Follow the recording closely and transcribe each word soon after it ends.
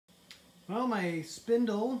Well, my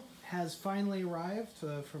spindle has finally arrived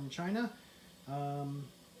from China,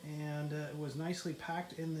 and it was nicely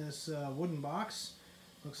packed in this wooden box.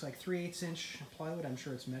 Looks like 3/8 inch plywood. I'm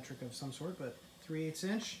sure it's metric of some sort, but 3/8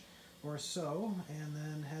 inch or so, and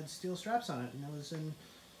then had steel straps on it, and it was in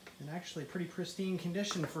actually pretty pristine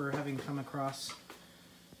condition for having come across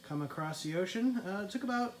the ocean. It took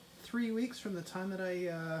about 3 weeks from the time that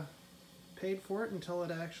I paid for it until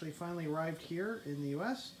it actually finally arrived here in the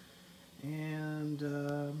US. And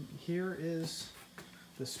here is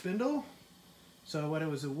the spindle. So what, it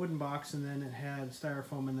was a wooden box, and then it had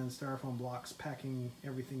styrofoam and then styrofoam blocks packing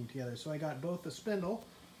everything together. So I got both the spindle.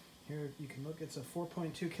 Here you can look, it's a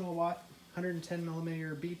 4.2 kilowatt, 110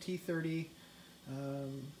 millimeter BT30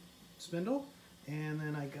 spindle. And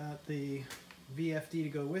then I got the VFD to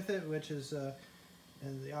go with it, which is,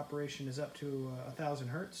 and the operation is up to 1,000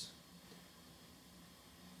 hertz.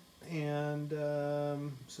 And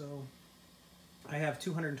so I have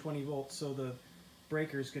 220 volts, so the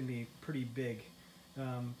breaker is going to be pretty big.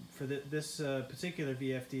 For this particular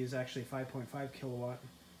VFD is actually 5.5 kilowatt,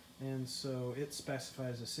 and so it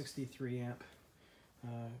specifies a 63 amp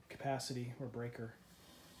capacity or breaker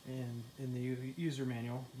in the user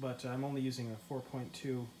manual, but I'm only using a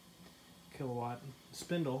 4.2 kilowatt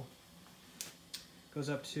spindle. Goes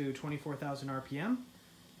up to 24,000 RPM,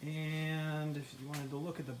 and if you wanted to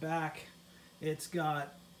look at the back, it's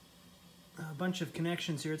got a bunch of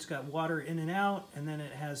connections here. It's got water in and out, and then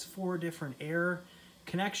it has 4 different air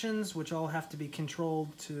connections, which all have to be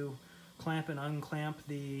controlled to clamp and unclamp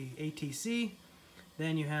the ATC.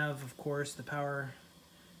 Then you have, of course, the power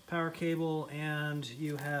cable, and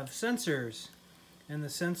you have sensors. And the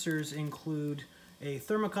sensors include a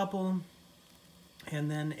thermocouple, and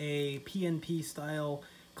then a PNP style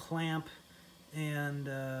clamp and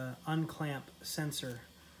unclamp sensor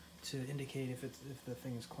to indicate if the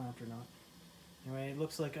thing is clamped or not. Anyway, it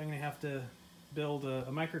looks like I'm going to have to build a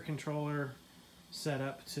microcontroller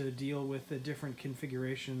setup to deal with the different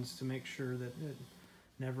configurations to make sure that it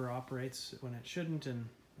never operates when it shouldn't, and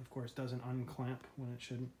of course doesn't unclamp when it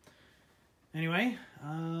shouldn't. Anyway,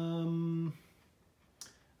 I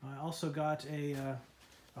also got a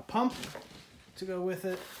pump to go with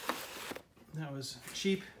it. That was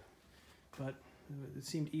cheap, but it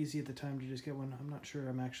seemed easy at the time to just get one. I'm not sure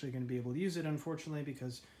I'm actually going to be able to use it, unfortunately,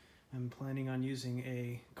 because I'm planning on using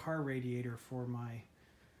a car radiator for my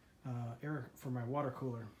water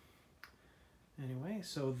cooler. Anyway,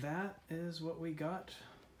 so that is what we got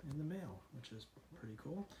in the mail, which is pretty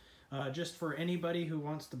cool. Just for anybody who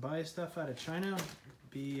wants to buy stuff out of China,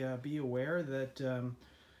 be aware that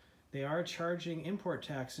they are charging import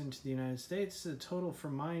tax into the United States. The total for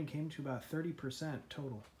mine came to about 30%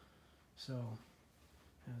 total. So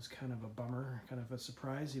that was kind of a bummer, kind of a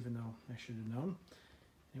surprise, even though I should have known.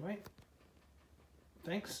 Anyway,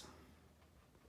 thanks.